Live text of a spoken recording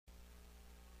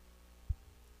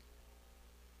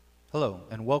Hello,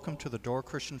 and welcome to the Door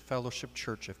Christian Fellowship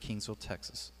Church of Kingsville,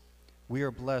 Texas. We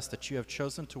are blessed that you have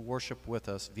chosen to worship with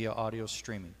us via audio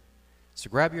streaming. So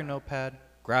grab your notepad,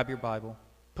 grab your Bible,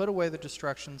 put away the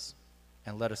distractions,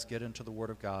 and let us get into the Word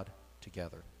of God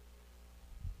together.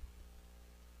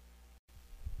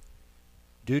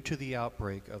 Due to the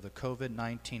outbreak of the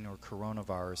COVID-19 or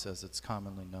coronavirus as it's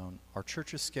commonly known, our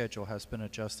church's schedule has been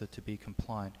adjusted to be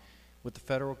compliant with the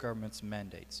federal government's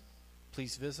mandates.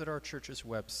 Please visit our church's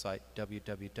website,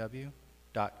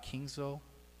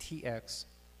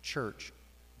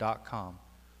 www.kingsvilletxchurch.com,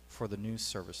 for the new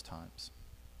service times.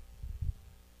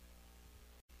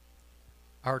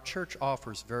 Our church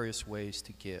offers various ways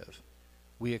to give.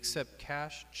 We accept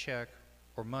cash, check,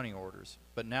 or money orders,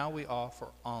 but now we offer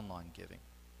online giving.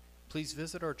 Please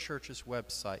visit our church's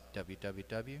website,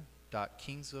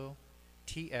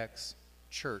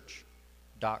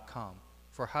 www.kingsvilletxchurch.com,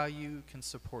 for how you can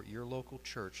support your local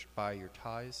church by your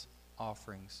tithes,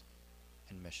 offerings,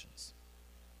 and missions.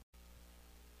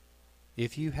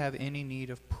 If you have any need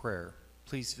of prayer,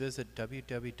 please visit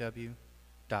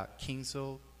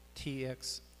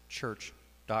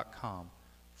www.kingsvilletxchurch.com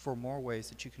for more ways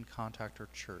that you can contact our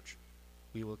church.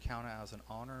 We will count it as an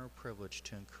honor and privilege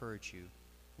to encourage you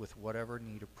with whatever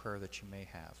need of prayer that you may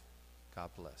have. God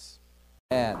bless.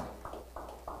 Amen.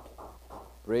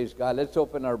 Praise God. Let's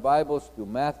open our Bibles to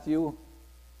Matthew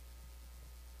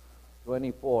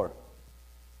 24.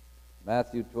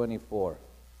 Matthew 24.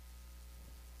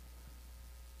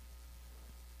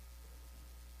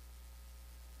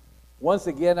 Once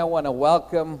again, I want to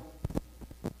welcome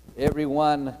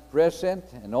everyone present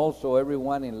and also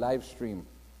everyone in live stream.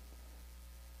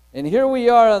 And here we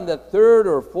are on the third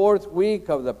or fourth week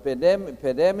of the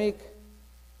pandemic,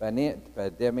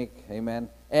 amen.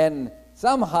 And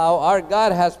somehow our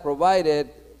God has provided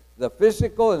the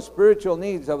physical and spiritual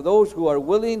needs of those who are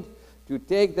willing to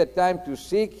take the time to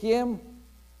seek Him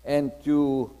and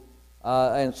to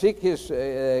seek His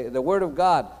the Word of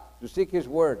God, to seek His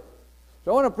Word.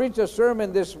 So I want to preach a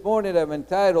sermon this morning I've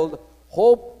entitled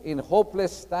 "Hope in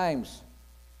Hopeless Times."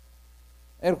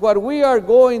 And what we are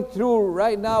going through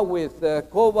right now with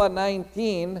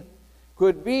COVID-19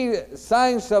 could be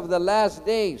signs of the last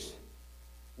days.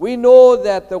 We know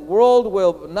that the world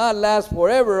will not last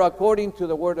forever according to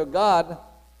the Word of God.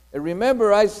 And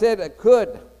remember, I said it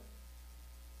could.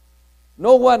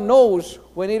 No one knows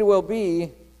when it will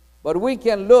be, but we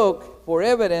can look for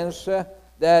evidence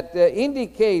that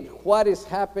indicate what is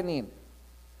happening.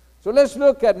 So let's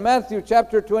look at Matthew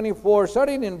chapter 24,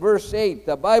 starting in verse 8.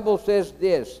 The Bible says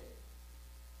this: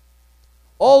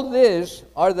 "All this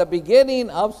are the beginning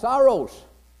of sorrows.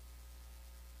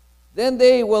 Then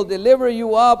they will deliver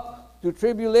you up to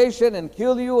tribulation and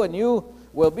kill you, and you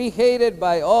will be hated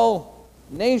by all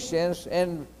nations,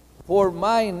 and for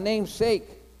my name's sake.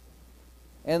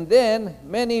 And then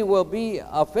many will be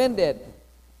offended,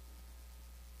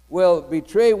 will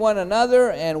betray one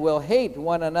another, and will hate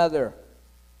one another.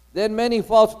 Then many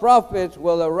false prophets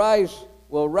will rise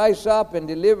up and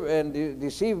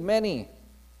deceive many.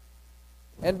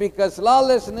 And because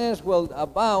lawlessness will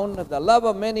abound, the love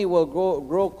of many will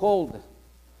grow cold.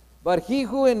 But he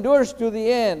who endures to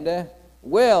the end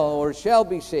will or shall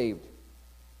be saved.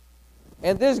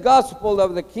 And this gospel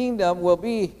of the kingdom will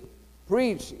be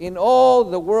preached in all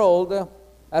the world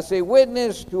as a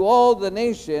witness to all the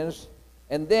nations,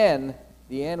 and then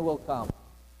the end will come."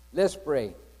 Let's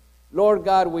pray. Lord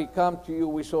God, we come to you.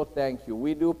 We so thank you.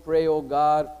 We do pray, oh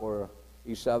God, for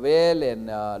Isabel and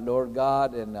Lord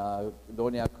God and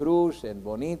Doña Cruz and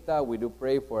Bonita. We do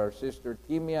pray for our sister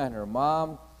Timia and her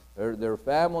mom, their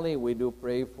family. We do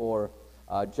pray for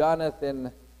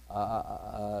Jonathan,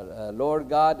 Lord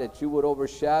God, that you would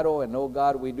overshadow. And oh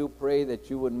God, we do pray that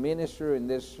you would minister in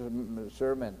this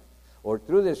sermon, or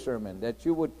through this sermon, that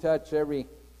you would touch every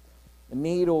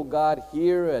need, oh God,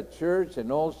 here at church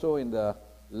and also in the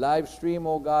live stream,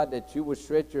 oh God, that you would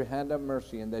stretch your hand of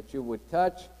mercy and that you would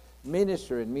touch,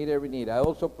 minister, and meet every need. I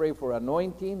also pray for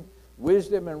anointing,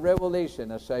 wisdom, and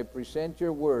revelation as I present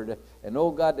your word. And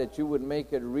oh God, that you would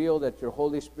make it real, that your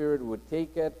Holy Spirit would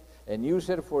take it and use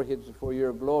it for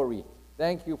your glory.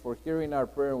 Thank you for hearing our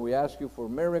prayer, and we ask you for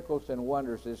miracles and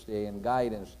wonders this day and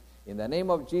guidance. In the name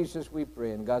of Jesus we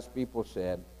pray, and God's people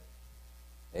said,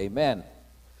 amen.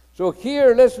 So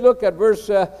here, let's look at verse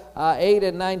 8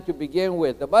 and 9 to begin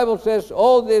with. The Bible says,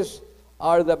 "All this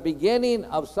are the beginning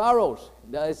of sorrows."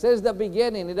 It says the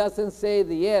beginning. It doesn't say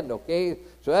the end, okay?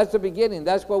 So that's the beginning.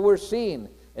 That's what we're seeing.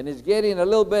 And it's getting a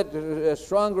little bit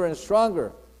stronger and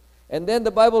stronger. And then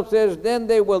the Bible says, "Then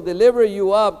they will deliver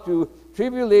you up to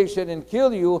tribulation and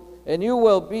kill you, and you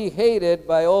will be hated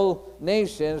by all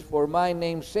nations for my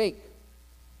name's sake."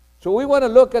 So we want to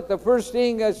look at the first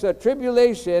thing as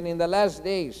tribulation in the last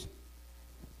days.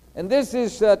 And this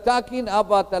is talking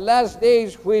about the last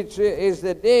days, which is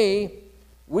the day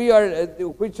which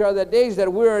are the days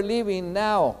that we are living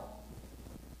now.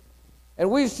 And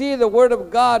we see the Word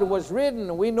of God was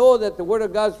written. We know that the Word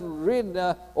of God was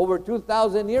written over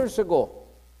 2,000 years ago.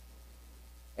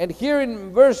 And here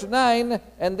in verse 9,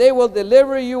 and they will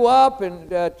deliver you up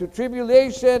to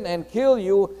tribulation and kill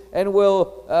you,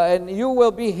 and you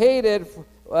will be hated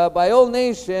by all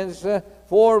nations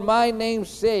for my name's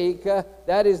sake.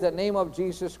 That is the name of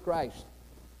Jesus Christ.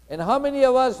 And how many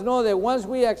of us know that once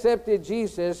we accepted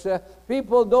Jesus, many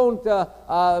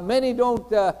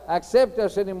don't accept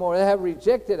us anymore. They have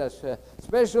rejected us,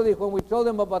 especially when we told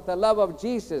them about the love of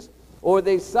Jesus. Or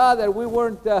they saw that we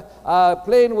weren't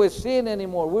playing with sin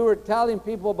anymore. We were telling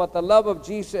people about the love of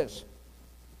Jesus.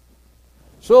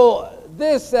 So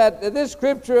this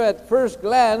scripture at first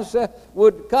glance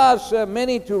would cause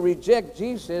many to reject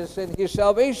Jesus and His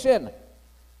salvation.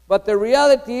 But the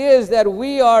reality is that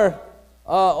we are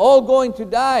all going to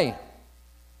die.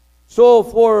 So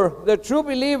for the true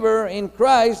believer in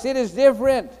Christ, it is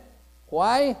different.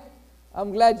 Why?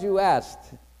 I'm glad you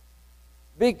asked.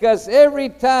 Because every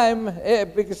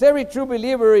true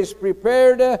believer is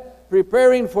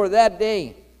preparing for that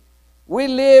day. We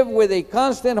live with a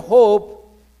constant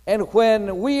hope, and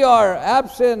when we are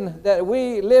absent, that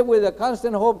we live with a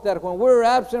constant hope that when we're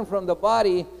absent from the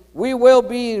body, we will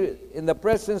be in the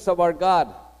presence of our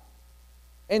God.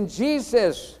 And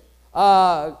Jesus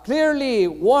clearly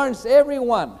warns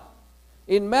everyone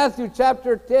in Matthew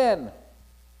chapter 10,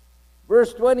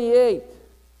 verse 28.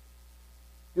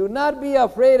 Do not be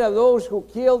afraid of those who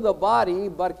kill the body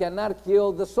but cannot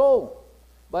kill the soul.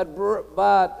 Rather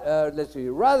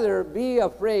be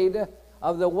afraid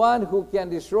of the one who can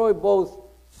destroy both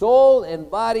soul and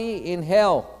body in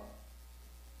hell.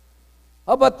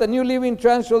 How about the New Living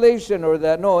Translation, or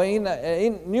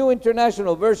in New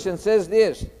International Version says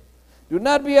this: do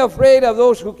not be afraid of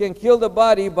those who can kill the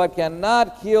body but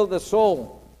cannot kill the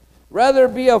soul. Rather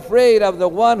be afraid of the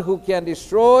one who can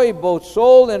destroy both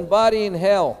soul and body in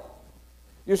hell.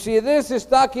 You see, this is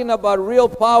talking about real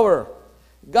power.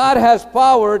 God has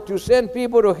power to send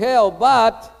people to hell,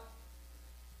 but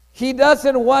He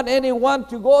doesn't want anyone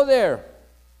to go there,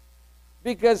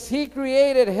 because He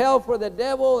created hell for the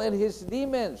devil and his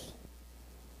demons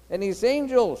and his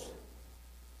angels.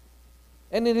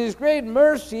 And in His great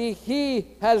mercy, He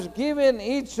has given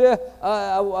each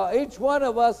one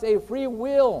of us a free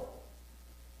will.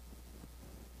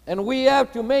 And we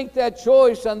have to make that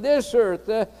choice on this earth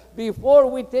before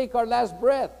we take our last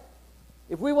breath.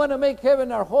 If we want to make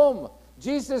heaven our home,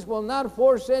 Jesus will not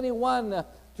force anyone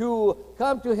to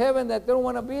come to heaven that don't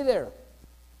want to be there.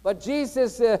 But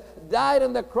Jesus died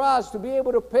on the cross to be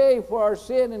able to pay for our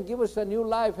sin and give us a new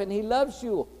life. And He loves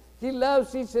you. He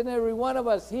loves each and every one of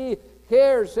us. He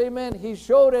cares. Amen. He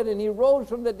showed it, and He rose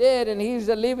from the dead, and He's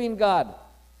a living God.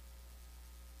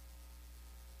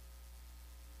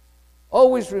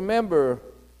 Always remember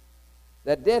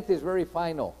that death is very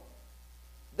final.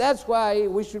 That's why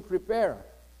we should prepare.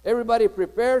 Everybody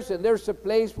prepares, and there's a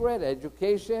place for it.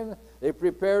 Education, they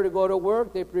prepare to go to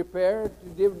work, they prepare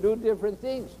to do different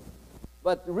things.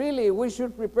 But really, we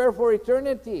should prepare for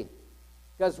eternity.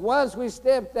 Because once we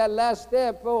step that last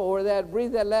step, or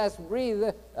breathe that last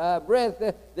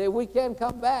breath, we can't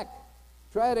come back.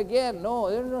 Try it again. No,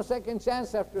 there's no second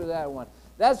chance after that one.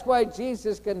 That's why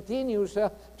Jesus continues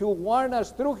to warn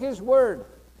us through His Word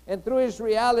and through His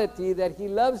reality that He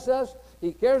loves us,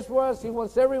 He cares for us, He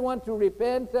wants everyone to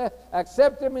repent,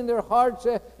 accept Him in their hearts,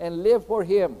 and live for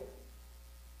Him.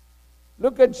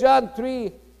 Look at John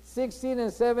 3:16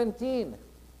 and 17.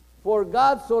 For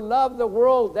God so loved the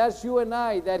world, that's you and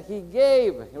I, that He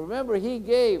gave, remember He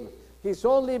gave His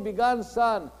only begotten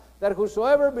Son, that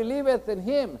whosoever believeth in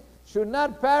Him should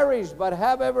not perish but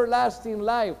have everlasting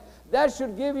life. That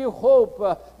should give you hope.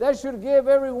 That should give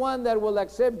everyone that will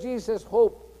accept Jesus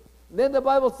hope. Then the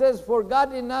Bible says, for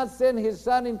God did not send His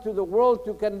Son into the world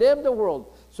to condemn the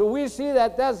world. So we see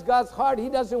that that's God's heart. He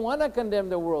doesn't want to condemn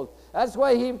the world. That's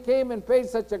why He came and paid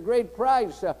such a great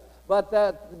price. But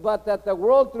that the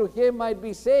world through Him might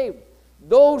be saved.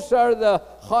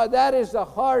 That is the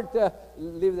heart.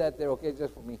 Leave that there, okay,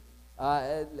 just for me.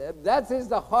 That is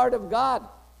the heart of God.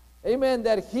 Amen,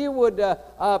 that He would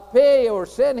pay or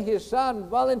send His Son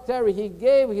voluntarily. He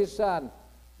gave His Son,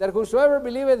 that whosoever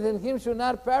believeth in Him should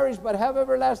not perish but have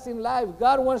everlasting life.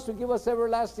 God wants to give us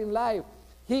everlasting life.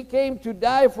 He came to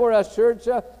die for us, church.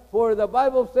 For the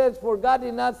Bible says, for God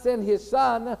did not send His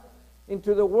Son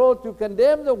into the world to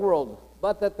condemn the world,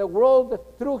 but that the world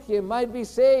through him might be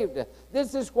saved.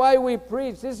 This is why we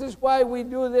preach. This is why we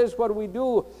do this, what we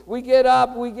do. We get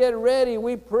up, we get ready,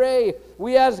 we pray.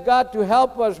 We ask God to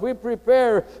help us. We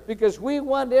prepare because we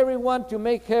want everyone to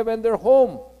make heaven their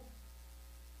home.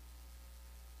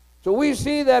 So we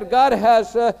see that God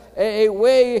has a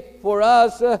way for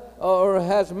us, or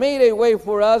has made a way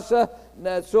for us,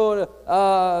 not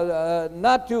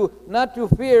to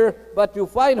fear, but to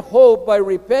find hope by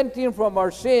repenting from our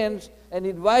sins and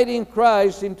inviting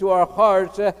Christ into our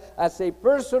hearts as a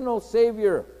personal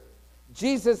Savior.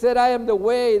 Jesus said, I am the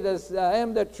way, I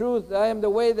am the truth, I am the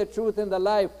way, the truth, and the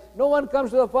life. No one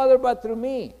comes to the Father but through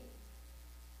me.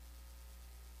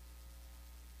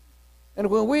 And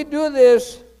when we do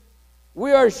this,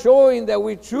 we are showing that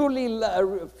we truly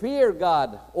fear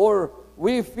God, or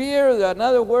we fear,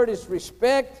 another word is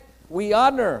respect, we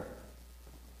honor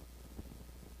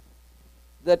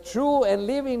the true and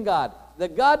living God. The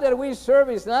God that we serve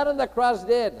is not on the cross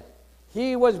dead.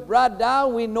 He was brought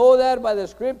down, we know that by the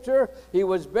scripture. He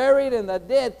was buried, and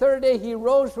the third day he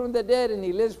rose from the dead, and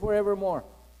he lives forevermore.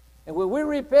 And when we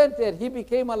repented, he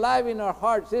became alive in our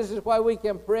hearts. This is why we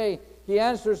can pray. He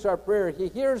answers our prayer. He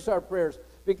hears our prayers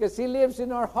because he lives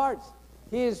in our hearts.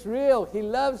 He is real. He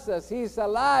loves us. He's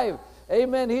alive.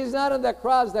 Amen. He's not on the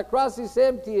cross. The cross is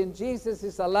empty, and Jesus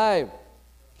is alive.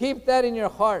 Keep that in your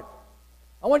heart.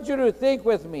 I want you to think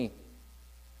with me.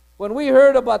 When we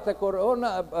heard about the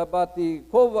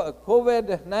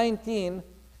COVID-19,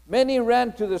 many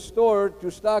ran to the store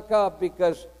to stock up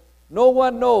because no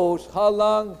one knows how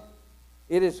long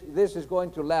this is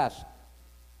going to last.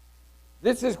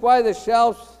 This is why the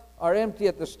shelves are empty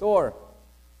at the store.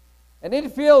 And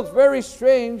it feels very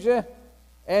strange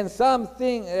and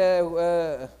something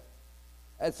that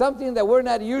we're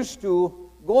not used to,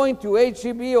 going to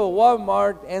H-E-B or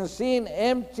Walmart and seeing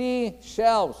empty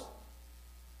shelves.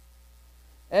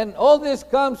 And all this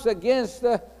comes against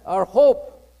our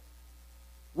hope.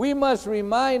 We must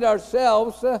remind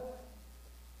ourselves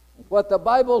what the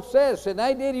Bible says. And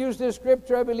I did use this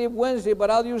scripture, I believe, Wednesday,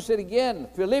 but I'll use it again.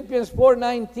 Philippians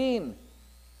 4:19.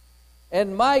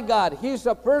 And my God, he's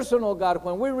a personal God.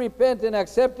 When we repent and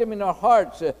accept him in our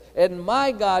hearts, and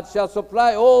my God shall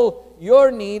supply all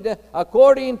your need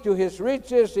according to his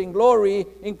riches in glory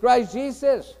in Christ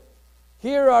Jesus.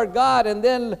 Hear our God. And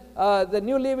then the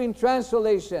New Living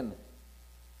Translation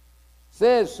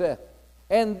says,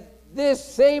 and this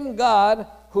same God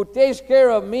who takes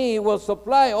care of me will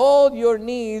supply all your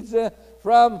needs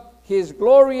from his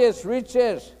glorious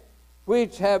riches,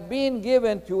 which have been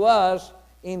given to us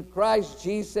in Christ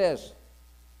Jesus.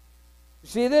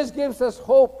 See, this gives us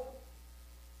hope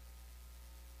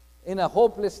in a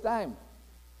hopeless time.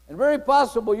 And very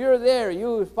possible you're there,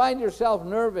 you find yourself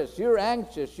nervous, you're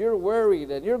anxious, you're worried,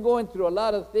 and you're going through a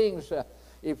lot of things.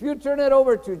 If you turn it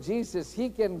over to Jesus, he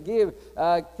can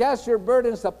cast your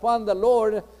burdens upon the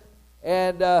Lord,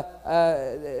 and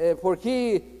for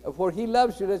he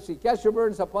loves you. Let's see, cast your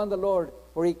burdens upon the Lord,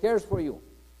 for he cares for you.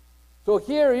 So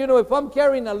here, if I'm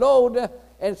carrying a load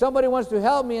and somebody wants to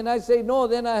help me and I say no,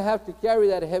 then I have to carry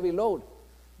that heavy load.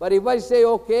 But if I say,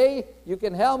 okay, you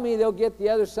can help me, they'll get the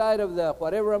other side of the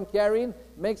whatever I'm carrying,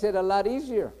 makes it a lot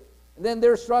easier. And then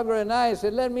they're stronger than I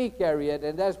said, let me carry it.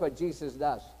 And that's what Jesus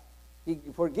does. He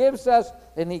forgives us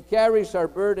and he carries our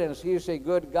burdens. He is a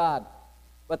good God.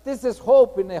 But this is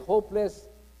hope in hopeless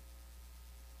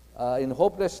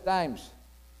times.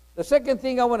 The second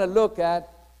thing I want to look at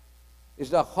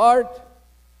is the heart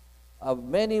of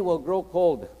many will grow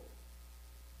cold.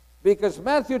 Because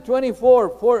Matthew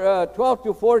 24, 12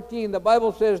 to 14, the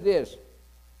Bible says this.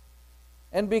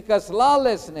 And because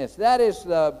lawlessness, that is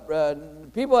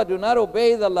people that do not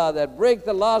obey the law, that break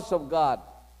the laws of God,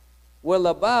 will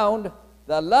abound,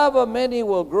 the love of many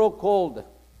will grow cold.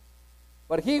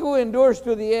 But he who endures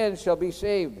to the end shall be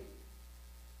saved.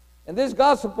 And this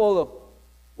gospel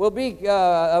will be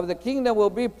of the kingdom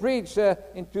will be preached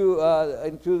into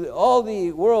all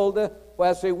the world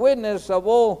as a witness of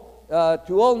all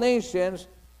to all nations,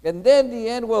 and then the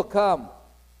end will come.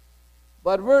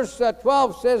 But verse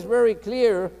 12 says very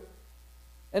clear,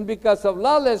 and because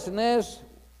lawlessness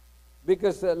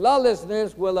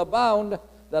will abound,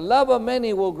 the love of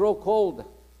many will grow cold.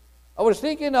 I was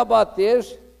thinking about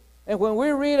this, and when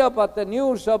we read about the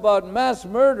news about mass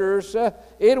murders,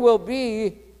 it will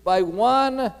be by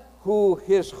one who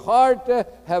his heart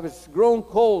has grown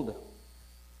cold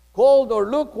or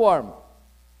lukewarm.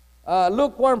 A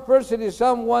lukewarm person is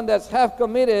someone that's half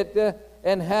committed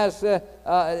and it has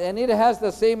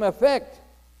the same effect.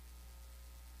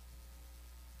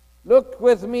 Look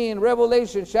with me in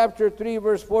Revelation chapter 3,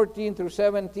 verse 14 through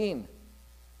 17.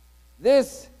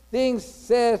 This things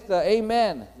saith the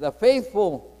Amen, the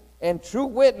faithful and true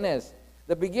witness,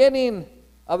 the beginning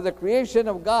of the creation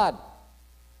of God.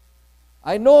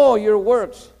 I know your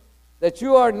works, that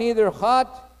you are neither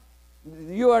cold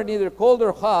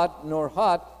or hot, nor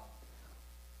hot.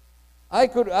 I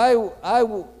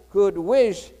could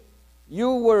wish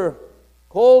you were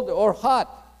cold or hot.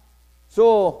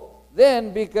 So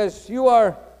then, because you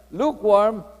are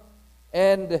lukewarm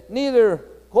and neither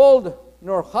cold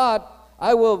nor hot,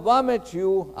 I will vomit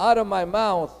you out of my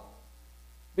mouth.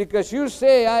 Because you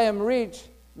say, I am rich,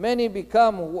 many have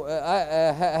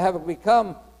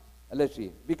become, let's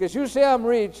see. Because you say I'm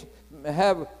rich,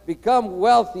 have become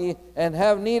wealthy, and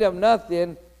have need of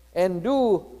nothing, and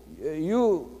do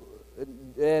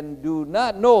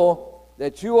not know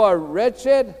that you are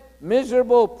wretched,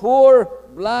 miserable, poor,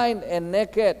 blind, and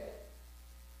naked.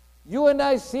 You and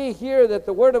I see here that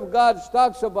the Word of God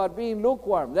talks about being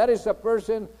lukewarm. That is a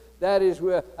person that is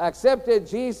accepted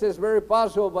Jesus, very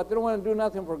possible, but they don't want to do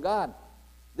nothing for God.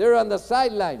 They're on the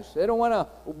sidelines. They don't want to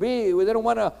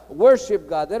worship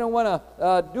God. They don't want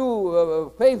to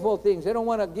do faithful things. They don't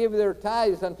want to give their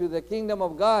tithes unto the kingdom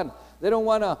of God. They don't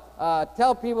want to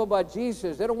tell people about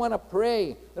Jesus. They don't want to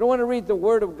pray. They don't want to read the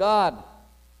Word of God.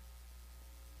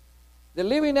 The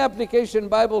Living Application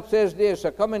Bible says this,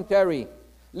 a commentary.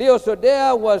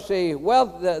 Laodicea was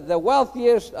the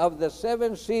wealthiest of the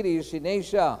 7 cities in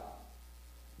Asia,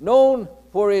 known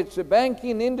for its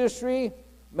banking industry,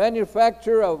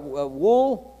 manufacture of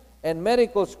wool, and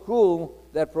medical school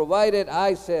that provided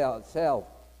eye salve.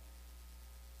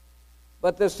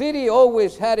 But the city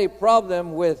always had a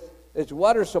problem with its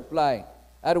water supply.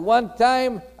 At one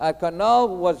time, a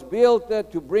canal was built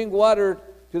to bring water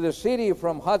to the city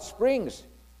from hot springs.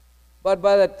 But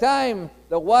by the time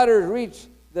the water reached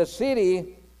the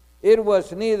city, it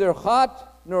was neither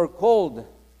hot nor cold.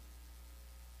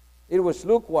 It was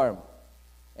lukewarm.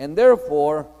 And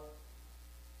therefore,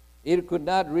 it could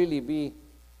not really be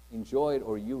enjoyed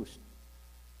or used.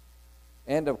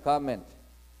 End of comment.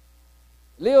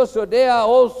 Laodicea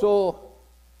also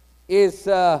is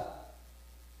it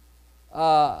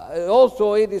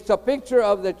is a picture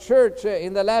of the church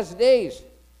in the last days,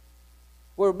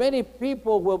 where many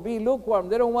people will be lukewarm.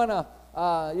 They don't want to,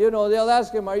 they'll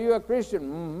ask him, are you a Christian?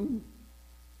 Mm-hmm.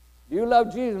 Do you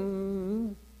love Jesus?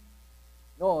 Mm-hmm.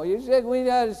 No, you said we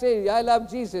got to say, I love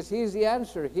Jesus. He's the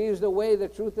answer. He's the way, the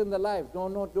truth, and the life.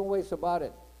 Don't waste about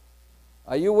it.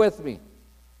 Are you with me?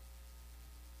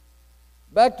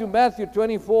 Back to Matthew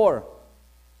 24.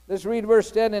 Let's read verse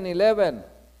 10 and 11.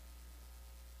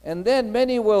 And then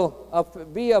many will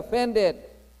be offended.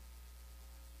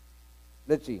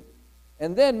 Let's see.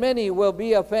 And then many will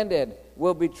be offended,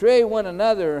 will betray one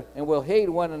another, and will hate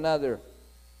one another.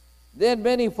 Then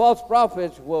many false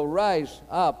prophets will rise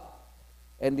up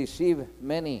and deceive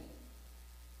many.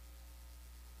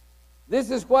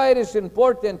 This is why it is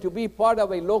important to be part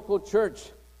of a local church,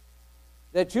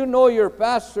 that you know your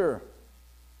pastor.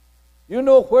 You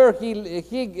know where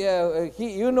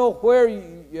you know where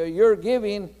you're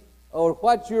giving, or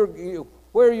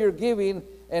where you're giving,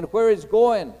 and where it's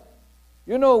going.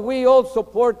 You know, we all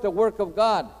support the work of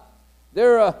God. We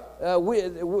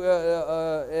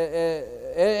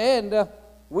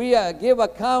give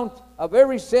account of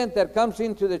every cent that comes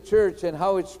into the church and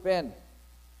how it's spent.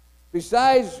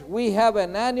 Besides, we have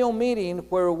an annual meeting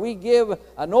where we give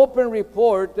an open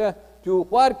report to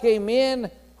what came in,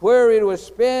 where it was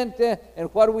spent,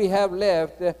 and what we have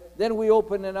left. Then we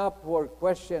open it up for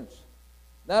questions.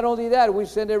 Not only that, we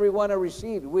send everyone a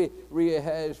receipt. We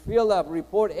fill up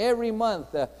report every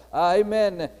month.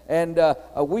 Amen. And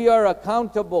we are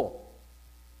accountable.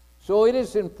 So it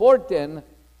is important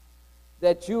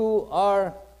that you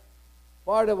are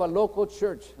part of a local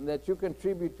church and that you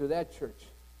contribute to that church.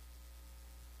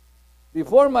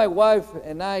 Before my wife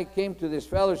and I came to this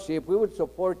fellowship, we would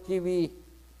support TV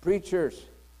preachers.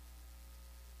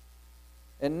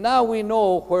 And now we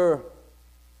know where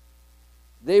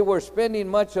they were spending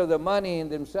much of the money in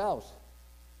themselves.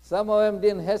 Some of them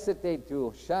didn't hesitate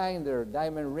to shine their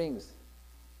diamond rings,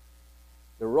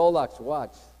 the Rolex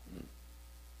watch.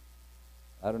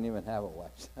 I don't even have a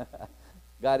watch.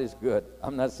 God is good.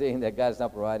 I'm not saying that God's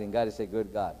not providing. God is a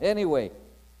good God. Anyway,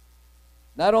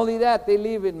 not only that, they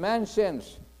live in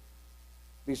mansions.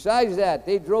 Besides that,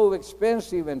 they drove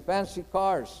expensive and fancy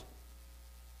cars.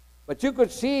 But you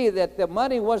could see that the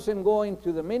money wasn't going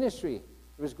to the ministry.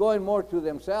 It was going more to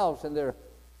themselves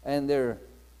and their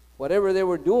whatever they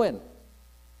were doing.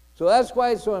 So that's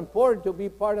why it's so important to be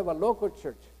part of a local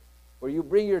church, where you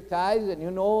bring your tithes and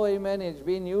you know, amen, it's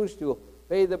being used to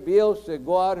pay the bills,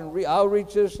 go out and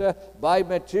outreaches, buy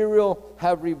material,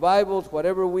 have revivals,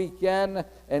 whatever we can.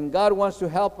 And God wants to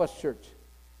help us, church.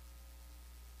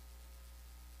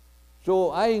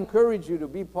 So I encourage you to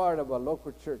be part of a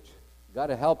local church. Got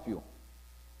to help you.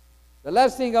 The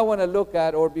last thing I want to look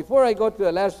at, or before I go to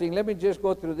the last thing, let me just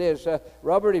go through this.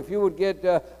 Robert, if you would get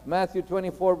Matthew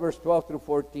 24, verse 12 through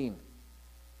 14.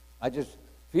 I just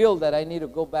feel that I need to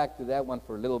go back to that one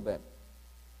for a little bit.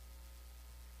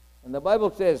 And the Bible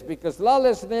says, because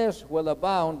lawlessness will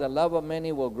abound, the love of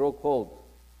many will grow cold.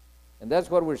 And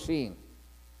that's what we're seeing.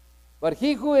 But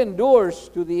he who endures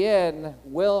to the end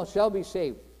shall be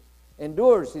saved.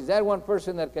 Endures is that one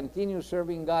person that continues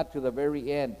serving God to the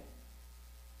very end.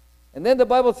 And then the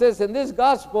Bible says, and this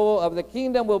gospel of the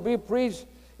kingdom will be preached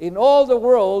in all the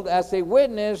world as a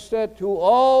witness to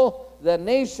all the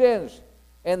nations.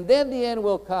 And then the end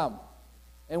will come.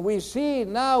 And we see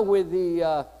now with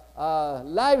the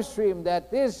live stream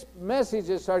that these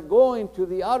messages are going to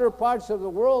the outer parts of the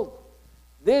world.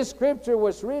 This scripture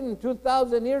was written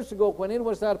 2,000 years ago when it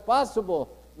was not possible.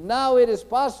 Now it is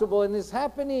possible and it's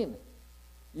happening.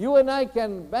 You and I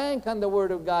can bank on the Word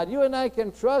of God. You and I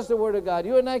can trust the Word of God.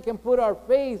 You and I can put our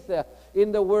faith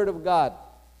in the Word of God.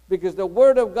 Because the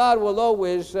Word of God will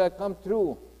always come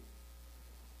through.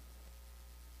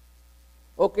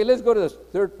 Okay, let's go to the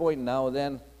third point now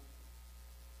then.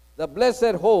 The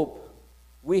blessed hope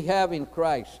we have in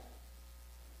Christ.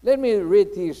 Let me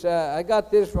read this. I got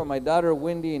this from my daughter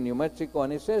Wendy in New Mexico,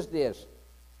 and it says this.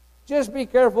 Just be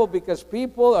careful because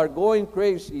people are going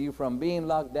crazy from being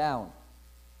locked down.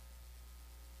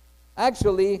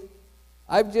 Actually,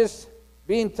 I've just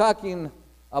been talking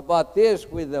about this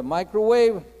with the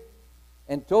microwave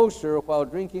and toaster while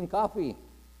drinking coffee.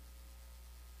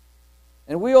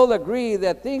 And we all agree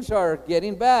that things are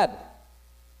getting bad.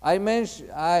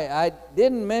 I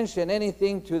didn't mention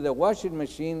anything to the washing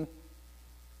machine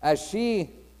as she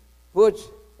puts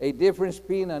a different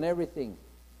spin on everything.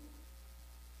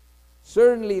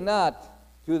 Certainly not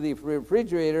to the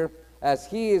refrigerator as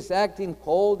he is acting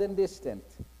cold and distant.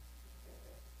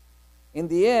 In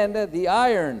the end, the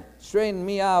iron straightened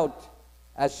me out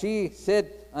as she said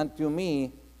unto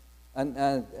me,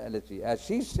 as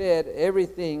she said,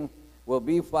 everything will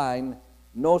be fine.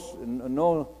 No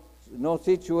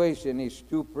situation is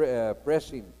too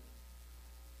pressing.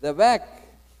 The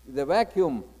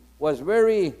vacuum was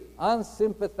very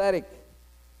unsympathetic.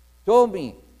 Told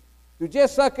me to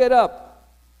just suck it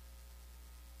up.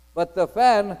 But the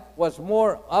fan was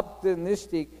more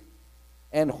optimistic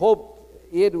and hoped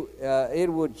it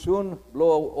would soon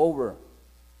blow over.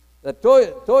 The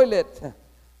toilet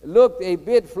looked a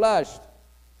bit flushed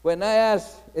when I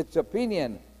asked its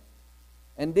opinion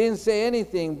and didn't say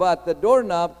anything, but the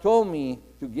doorknob told me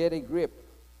to get a grip.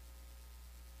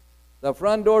 The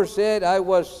front door said I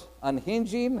was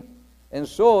unhinging, and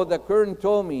so the curtain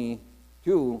told me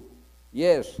to,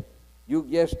 yes, you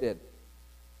guessed it,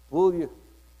 pull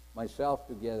myself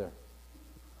together.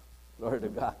 Glory to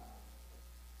God.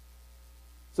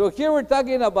 So here we're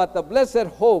talking about the blessed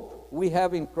hope we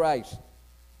have in Christ.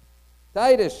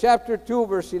 Titus chapter 2,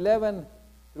 verse 11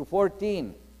 through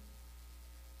 14.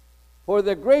 For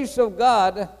the grace of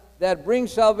God that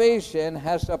brings salvation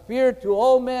has appeared to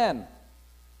all men,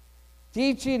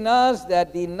 teaching us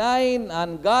that denying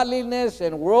ungodliness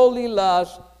and worldly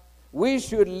lust, we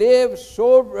should live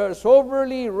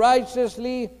soberly,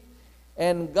 righteously,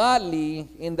 and godly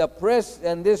in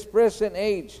this present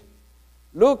age,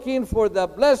 looking for the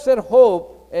blessed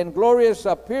hope and glorious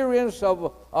appearance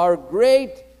of our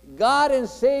great God and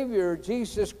Savior,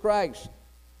 Jesus Christ,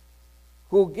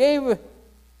 who gave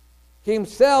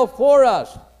himself for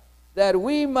us, that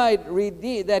he might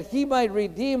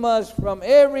redeem us from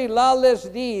every lawless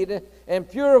deed and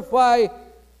purify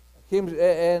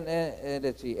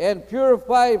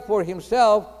purify for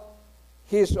himself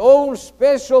his own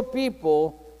special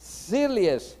people,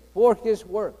 zealous for his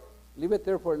work. Leave it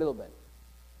there for a little bit.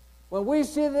 When we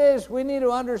see this, we need to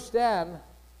understand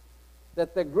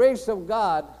that the grace of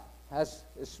God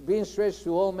is being stretched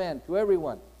to all men, to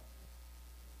everyone.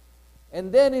 And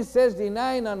then it says,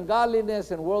 denying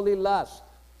ungodliness and worldly lust,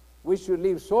 we should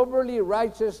live soberly,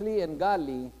 righteously, and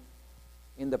godly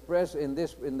in the present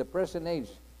age.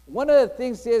 One of the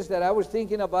things is that I was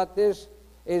thinking about this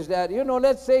is that,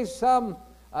 let's say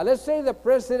the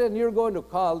president, you're going to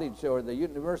college or the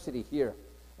university here,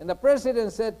 and the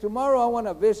president said, tomorrow I want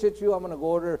to visit you. I'm going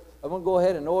to go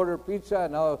ahead and order pizza,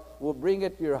 and we'll bring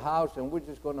it to your house, and we're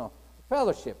just going to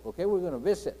fellowship, okay? We're going to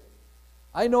visit.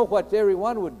 I know what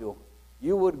everyone would do.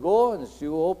 You would go and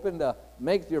you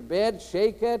make your bed,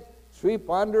 shake it, sweep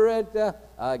under it,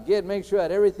 make sure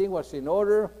that everything was in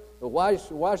order,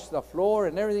 wash the floor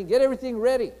and everything, get everything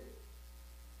ready.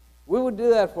 We would do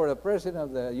that for the president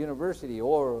of the university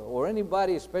or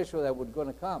anybody special that would going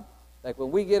to come. Like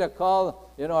when we get a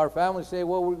call, our family say,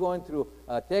 well, we're going through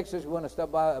Texas, we want to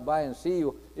stop by and see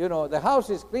you. The house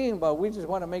is clean, but we just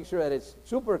want to make sure that it's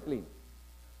super clean.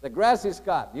 The grass is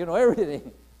cut,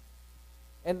 everything.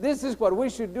 And this is what we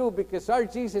should do because our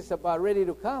Jesus is about ready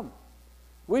to come.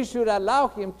 We should allow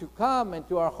him to come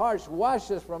into our hearts, wash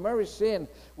us from every sin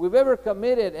we've ever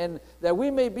committed, and that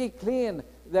we may be clean,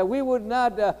 that we would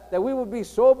not, that we would be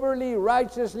soberly,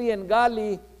 righteously, and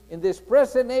godly in this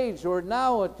present age or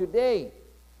now or today.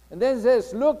 And then it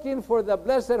says, looking for the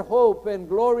blessed hope and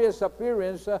glorious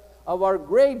appearance of our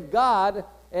great God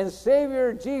and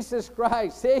Savior Jesus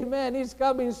Christ. Amen. He's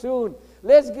coming soon.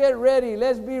 Let's get ready.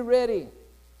 Let's be ready.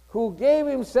 Who gave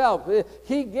himself.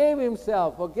 He gave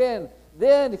himself. Again,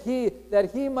 then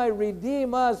that he might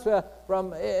redeem us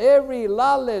from every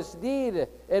lawless deed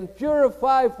and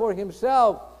purify for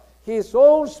himself his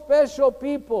own special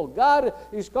people. God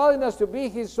is calling us to be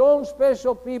his own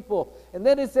special people. And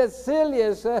then it says,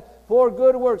 zealous for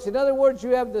good works. In other words, you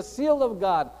have the seal of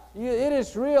God. It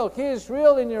is real. He is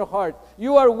real in your heart.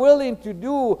 You are willing to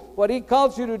do what he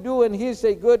calls you to do, and he's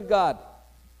a good God.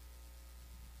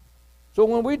 So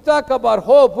when we talk about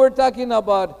hope, we're talking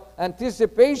about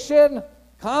anticipation,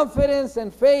 confidence,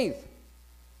 and faith.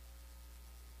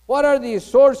 What are the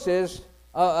sources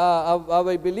of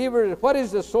a believer? What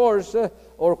is the source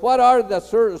or what are the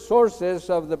sources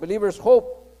of the believer's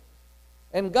hope?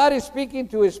 And God is speaking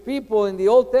to his people in the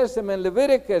Old Testament,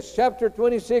 Leviticus chapter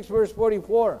 26, verse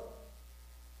 44.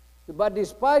 But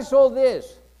despite all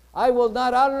this, I will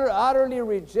not utterly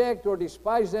reject or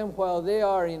despise them while they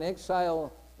are in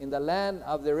exile in the land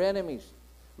of their enemies.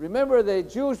 Remember, the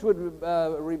Jews would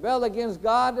rebel against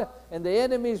God, and the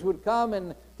enemies would come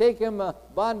and take them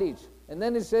bondage. And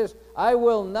then it says, I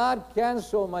will not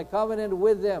cancel my covenant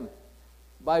with them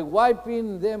by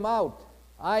wiping them out.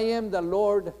 I am the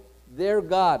Lord their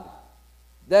God.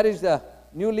 That is the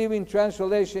New Living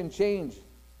Translation change.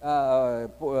 Okay,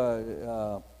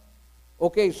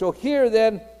 so here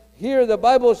the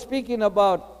Bible is speaking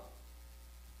about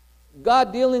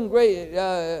God dealing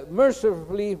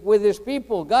mercifully with his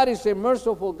people. God is a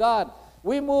merciful God.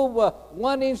 We move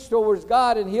 1 inch towards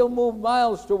God and he'll move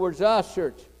miles towards us,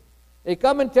 church. A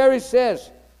commentary says,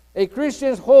 a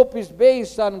Christian's hope is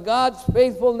based on God's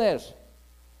faithfulness.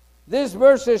 These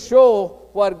verses show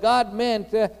what God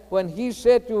meant when he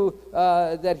said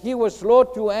that he was slow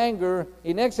to anger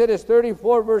in Exodus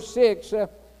 34, verse 6.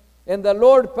 And the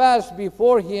Lord passed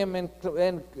before him and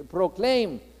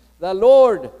proclaimed, the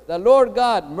Lord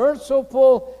God,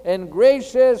 merciful and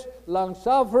gracious,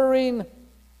 long-suffering,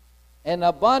 and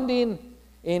abounding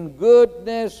in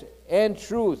goodness and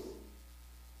truth.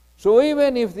 So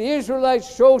even if the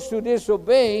Israelites chose to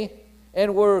disobey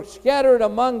and were scattered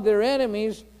among their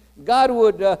enemies, God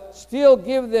would still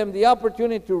give them the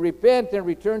opportunity to repent and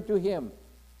return to him.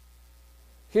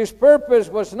 His purpose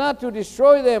was not to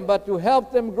destroy them, but to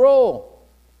help them grow.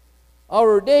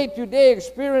 Our day-to-day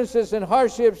experiences and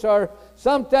hardships are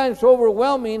sometimes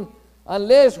overwhelming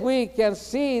unless we can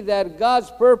see that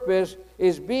God's purpose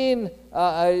is to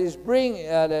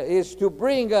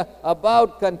bring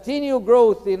about continued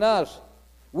growth in us.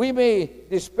 We may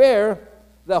despair.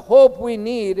 The hope we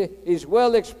need is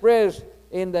well expressed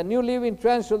in the New Living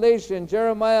Translation,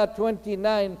 Jeremiah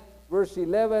 29, verse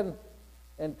 11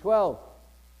 and 12.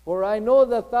 For I know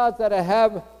the thoughts that I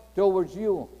have towards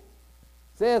you,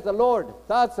 saith the Lord,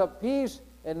 thoughts of peace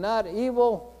and not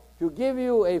evil, to give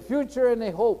you a future and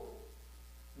a hope.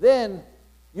 Then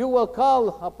you will call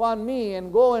upon me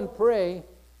and go and pray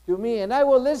to me, and I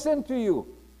will listen to you.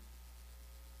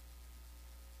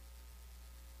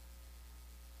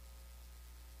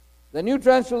 The New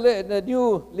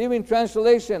Living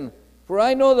Translation, for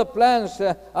I know the plans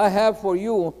I have for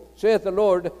you, saith the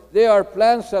Lord. They are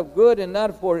plans of good and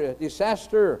not for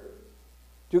disaster,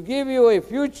 to give you a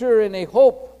future and a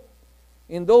hope.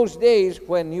 In those days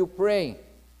when you pray,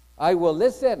 I will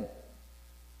listen.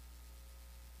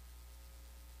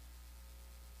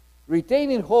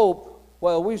 Retaining hope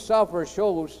while we suffer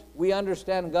shows we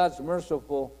understand God's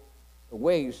merciful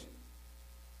ways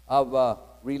of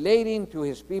relating to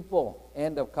his people.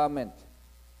 End of comment.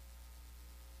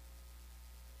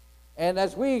 And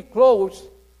as we close,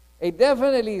 a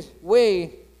definitely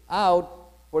way out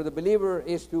for the believer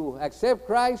is to accept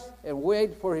Christ and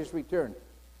wait for his return.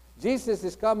 Jesus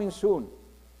is coming soon.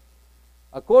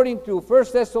 According to 1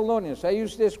 Thessalonians, I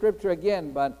use this scripture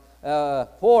again, but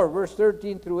 4, verse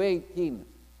 13 through 18.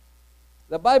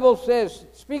 The Bible says,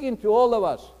 speaking to all of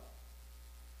us,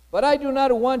 But I do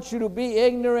not want you to be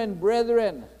ignorant,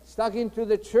 brethren, talking to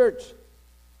the church,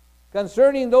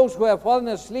 concerning those who have fallen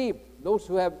asleep, those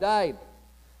who have died,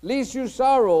 lest you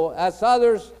sorrow as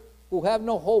others who have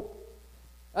no hope.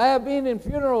 I have been in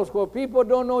funerals where people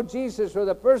don't know Jesus, or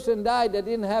the person died that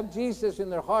didn't have Jesus in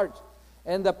their hearts.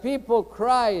 And the people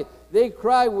cry. They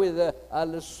cry with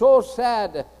so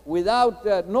sad, without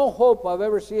no hope of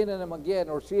ever seeing them again,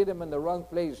 or seeing them in the wrong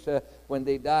place when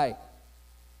they die.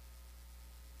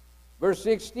 Verse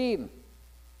 16.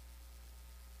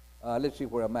 Let's see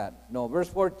where I'm at. No, verse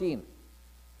 14.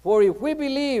 For if we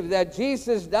believe that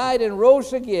Jesus died and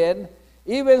rose again,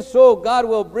 even so God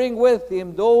will bring with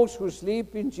him those who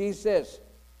sleep in Jesus.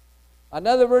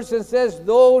 Another version says,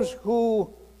 those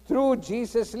who through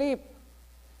Jesus sleep.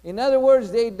 In other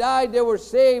words, they died, they were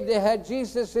saved, they had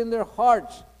Jesus in their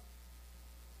hearts.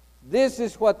 This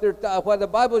is what the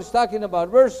Bible is talking about.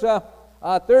 Verse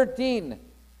 13.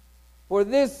 For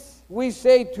this we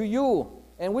say to you,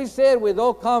 and we say it with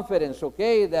all confidence,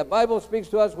 okay? The Bible speaks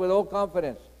to us with all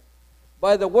confidence.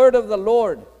 By the word of the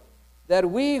Lord, that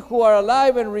we who are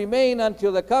alive and remain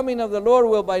until the coming of the Lord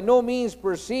will by no means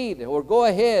precede or go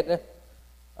ahead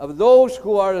of those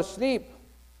who are asleep.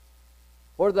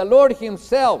 For the Lord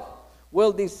himself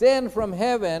will descend from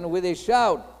heaven with a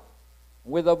shout,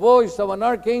 with the voice of an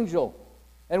archangel,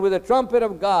 and with the trumpet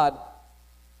of God,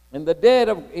 and the dead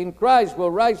in Christ will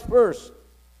rise first.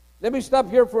 Let me stop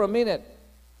here for a minute,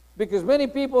 because many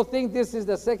people think this is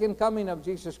the second coming of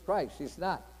Jesus Christ. It's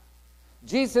not.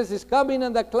 Jesus is coming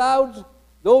in the clouds.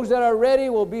 Those that are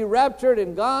ready will be raptured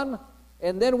and gone.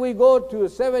 And then we go to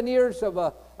 7 years of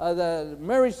the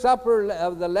marriage supper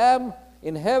of the Lamb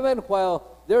in heaven,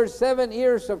 while there's 7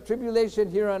 years of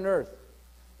tribulation here on earth.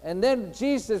 And then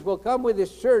Jesus will come with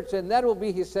his church, and that will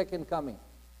be his second coming.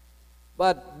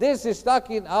 But this is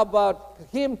talking about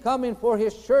him coming for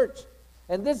his church.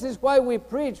 And this is why we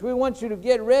preach. We want you to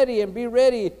get ready and be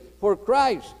ready for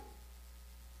Christ.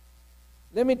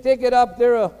 Let me take it up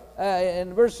there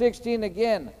in verse 16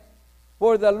 again.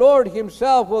 For the Lord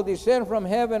himself will descend from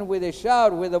heaven with a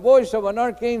shout, with the voice of an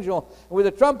archangel, with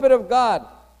the trumpet of God,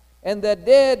 and the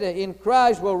dead in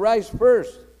Christ will rise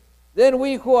first. Then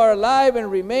we who are alive and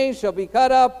remain shall be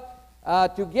caught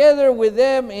up together with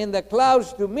them in the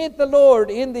clouds to meet the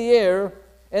Lord in the air,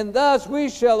 and thus we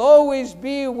shall always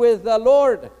be with the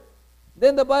Lord.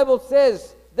 Then the Bible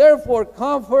says, therefore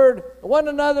comfort one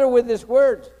another with these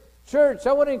words. Church,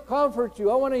 I want to comfort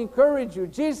you. I want to encourage you.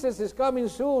 Jesus is coming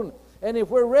soon. And if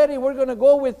we're ready, we're going to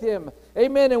go with him.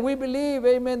 Amen. And we believe,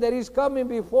 amen, that he's coming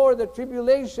before the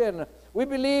tribulation. We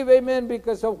believe, amen,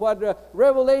 because of what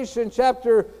Revelation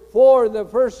chapter 4, the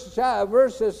first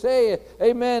verses say,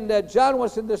 amen, that John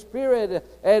was in the Spirit,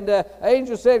 and the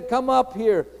angel said, come up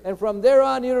here. And from there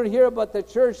on, you don't hear about the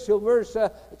church till verse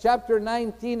chapter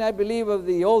 19, I believe, of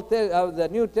the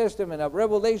New Testament, of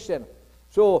Revelation.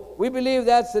 So we believe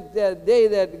that's the day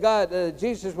that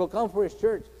Jesus will come for his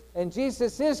church. And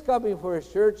Jesus is coming for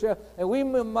his church, and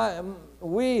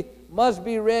we must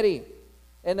be ready.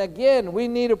 And again, we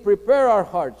need to prepare our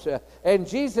hearts. And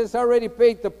Jesus already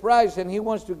paid the price, and he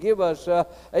wants to give us,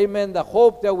 amen, the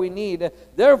hope that we need.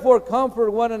 Therefore,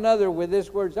 comfort one another with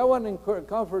these words. I want to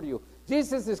comfort you.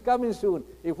 Jesus is coming soon.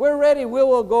 If we're ready, we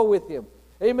will go with him.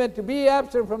 Amen. To be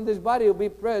absent from this body will be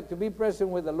to be present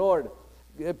with the Lord.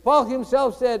 Paul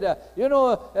himself said,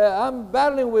 I'm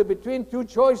battling between two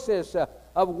choices,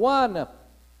 of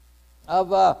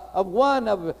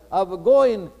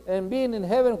going and being in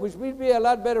heaven, which would be a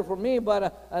lot better for me,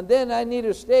 but and then I need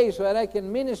to stay so that I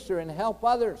can minister and help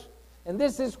others. And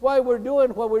this is why we're doing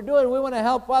what we're doing. We want to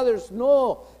help others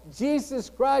know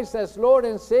Jesus Christ as Lord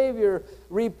and Savior.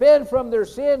 Repent from their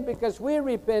sin, because we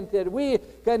repented. We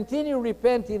continue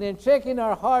repenting and checking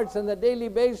our hearts on a daily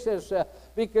basis,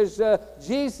 because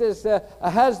Jesus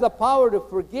has the power to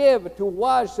forgive, to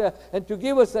wash, and to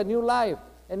give us a new life.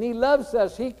 And he loves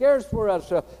us. He cares for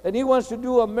us. And he wants to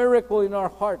do a miracle in our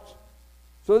hearts.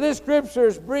 So these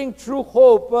scriptures bring true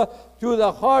hope to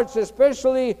the hearts,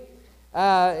 especially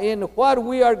in what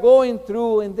we are going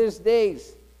through in these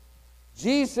days.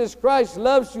 Jesus Christ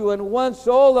loves you and wants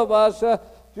all of us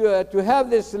to have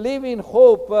this living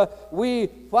hope we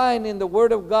find in the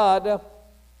Word of God.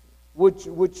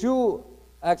 Would you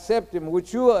accept him?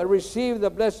 Would you receive the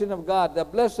blessing of God, the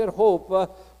blessed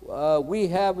hope we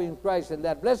have in Christ? And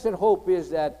that blessed hope is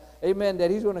that, amen, that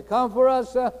he's going to come for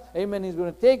us, amen, he's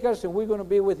going to take us, and we're going to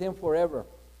be with him forever.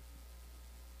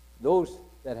 Those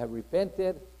that have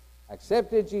repented,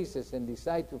 accepted Jesus, and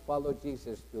decide to follow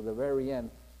Jesus to the very end,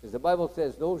 because the Bible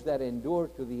says those that endure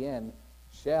to the end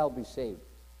shall be saved.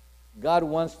 God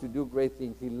wants to do great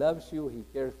things. He loves you. He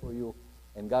cares for you.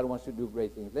 and God wants to do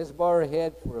great things. Let's bow our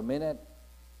heads for a minute.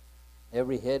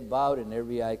 Every head bowed and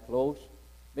every eye closed.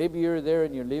 Maybe you're there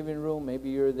in your living room. Maybe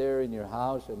you're there in your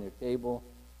house, on your table.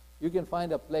 You can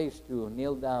find a place to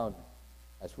kneel down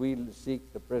as we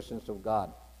seek the presence of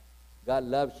God. God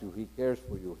loves you. He cares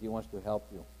for you. He wants to help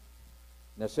you.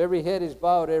 And as every head is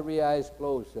bowed, every eye is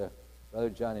closed, Brother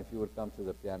John, if you would come to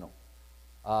the piano.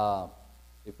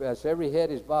 As every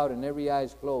head is bowed and every eye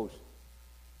is closed,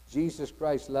 Jesus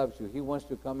Christ loves you. He wants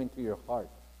to come into your heart.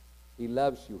 He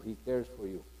loves you. He cares for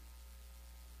you.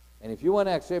 And if you want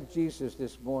to accept Jesus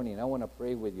this morning, I want to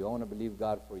pray with you. I want to believe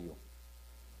God for you.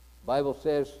 The Bible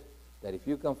says that if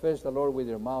you confess the Lord with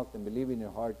your mouth and believe in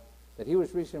your heart that He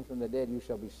was risen from the dead, you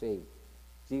shall be saved.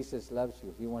 Jesus loves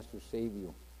you. He wants to save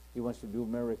you. He wants to do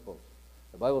miracles.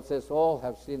 The Bible says all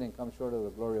have sinned and come short of the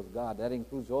glory of God. That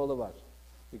includes all of us.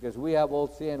 Because we have all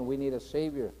sinned, we need a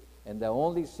Savior. And the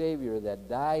only Savior that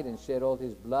died and shed all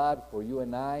His blood for you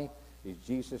and I is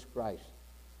Jesus Christ.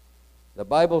 The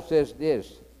Bible says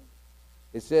this.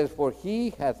 It says, for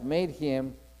He hath made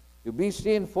Him to be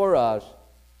sin for us,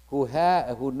 who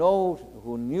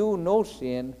knew no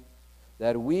sin,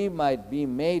 that we might be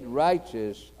made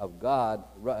righteous of God,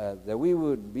 that we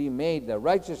would be made the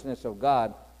righteousness of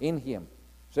God in Him.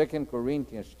 2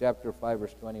 Corinthians chapter 5,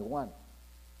 verse 21.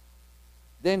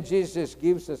 Then Jesus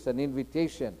gives us an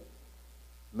invitation.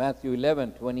 Matthew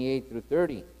 11, 28 through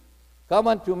 30. Come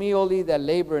unto me, all ye that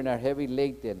labor and are heavy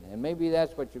laden. And maybe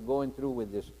that's what you're going through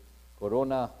with this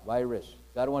coronavirus.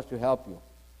 God wants to help you.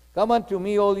 Come unto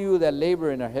me, all you that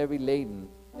labor and are heavy laden,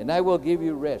 and I will give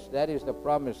you rest. That is the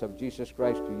promise of Jesus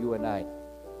Christ to you and I.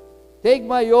 Take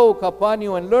my yoke upon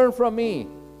you and learn from me,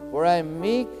 for I am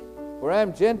meek, for I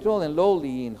am gentle and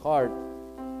lowly in heart,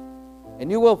 and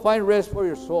you will find rest for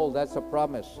your soul. That's a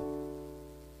promise.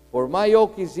 For my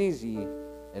yoke is easy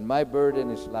and my burden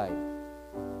is light.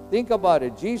 Think about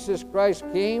it. Jesus Christ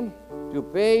came to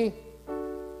pay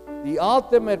the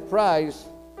ultimate price,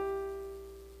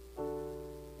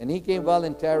 and He came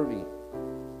voluntarily.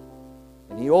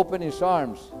 And He opened His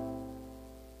arms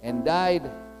and died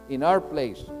in our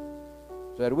place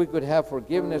so that we could have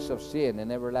forgiveness of sin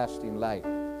and everlasting life.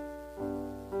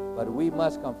 But we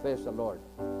must confess the Lord.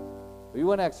 If you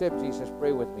want to accept Jesus,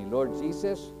 pray with me. Lord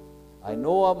Jesus, I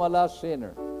know I'm a lost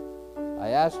sinner. I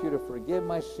ask you to forgive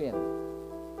my sin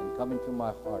and come into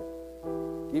my heart.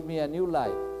 Give me a new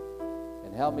life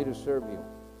and help me to serve you.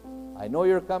 I know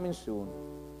you're coming soon.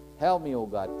 Help me, oh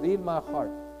God. Clean my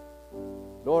heart.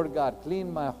 Lord God,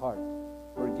 clean my heart.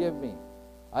 Forgive me.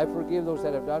 I forgive those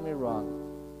that have done me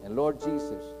wrong. And Lord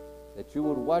Jesus, that you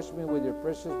would wash me with your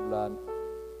precious blood.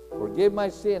 Forgive my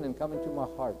sin and come into my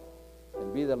heart.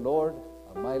 And be the Lord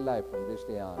of my life from this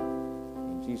day on.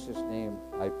 In Jesus' name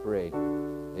I pray.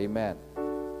 Amen.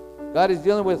 God is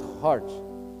dealing with hearts.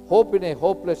 Hope in a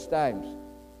hopeless times.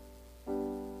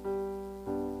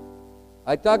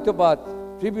 I talked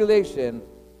about tribulation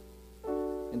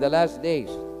in the last days.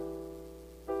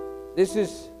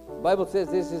 The Bible says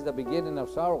this is the beginning of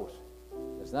sorrows.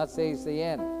 It does not say it's the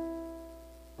end.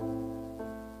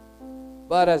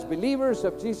 But as believers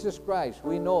of Jesus Christ,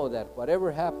 we know that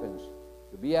whatever happens,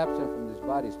 to be absent from this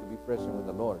body is to be present with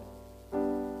the Lord.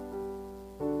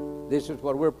 This is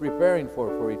what we're preparing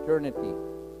for eternity.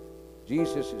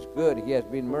 Jesus is good. He has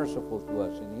been merciful to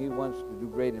us, and He wants to do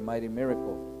great and mighty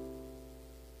miracles.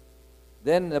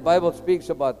 Then the Bible speaks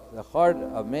about the heart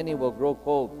of many will grow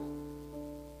cold.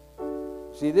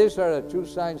 See, these are the true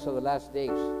signs of the last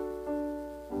days.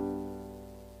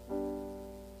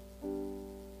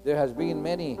 There has been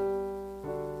many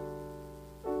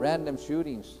random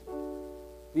shootings.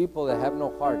 People that have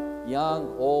no heart,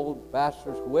 young, old,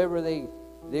 pastors, whoever they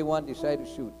want decide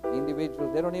to shoot.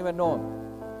 Individuals, they don't even know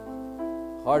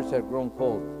them. Hearts have grown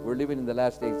cold. We're living in the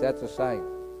last days. That's a sign.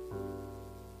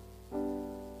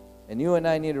 And you and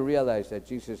I need to realize that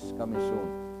Jesus is coming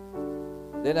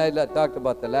soon. Then I talked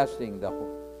about the last thing, the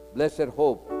blessed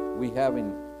hope we have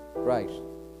in Christ.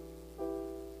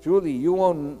 Truly, you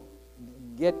won't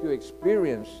get to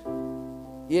experience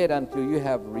it until you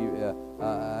have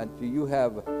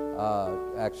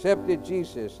accepted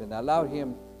Jesus and allowed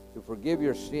Him to forgive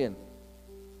your sin.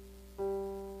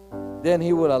 Then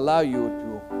He will allow you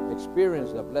to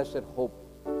experience the blessed hope.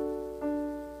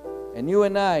 And you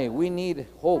and I, we need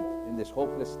hope in these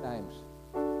hopeless times.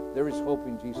 There is hope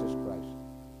in Jesus Christ.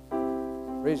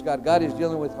 Praise God. God is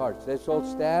dealing with hearts. Let's all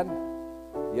stand.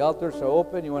 The altars are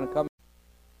open. You want to come?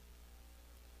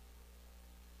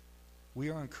 We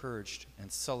are encouraged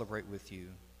and celebrate with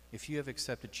you if you have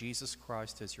accepted Jesus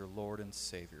Christ as your Lord and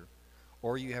Savior,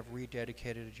 or you have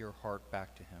rededicated your heart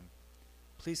back to Him.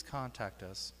 Please contact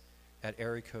us at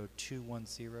area code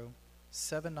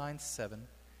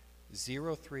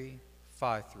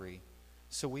 797-0353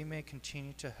 so we may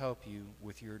continue to help you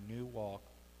with your new walk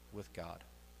with God.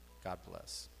 God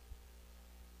bless.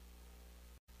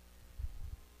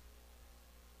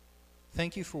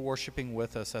 Thank you for worshiping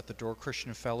with us at the Door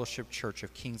Christian Fellowship Church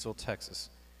of Kingsville, Texas.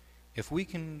 If we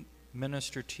can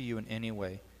minister to you in any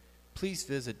way, please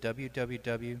visit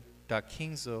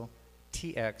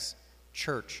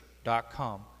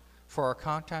www.kingsvilletxchurch.com for our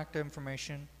contact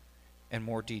information and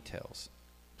more details.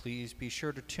 Please be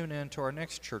sure to tune in to our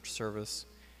next church service,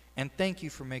 and thank you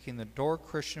for making the Door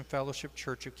Christian Fellowship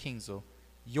Church of Kingsville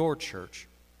your church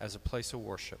as a place of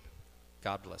worship.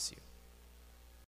 God bless you.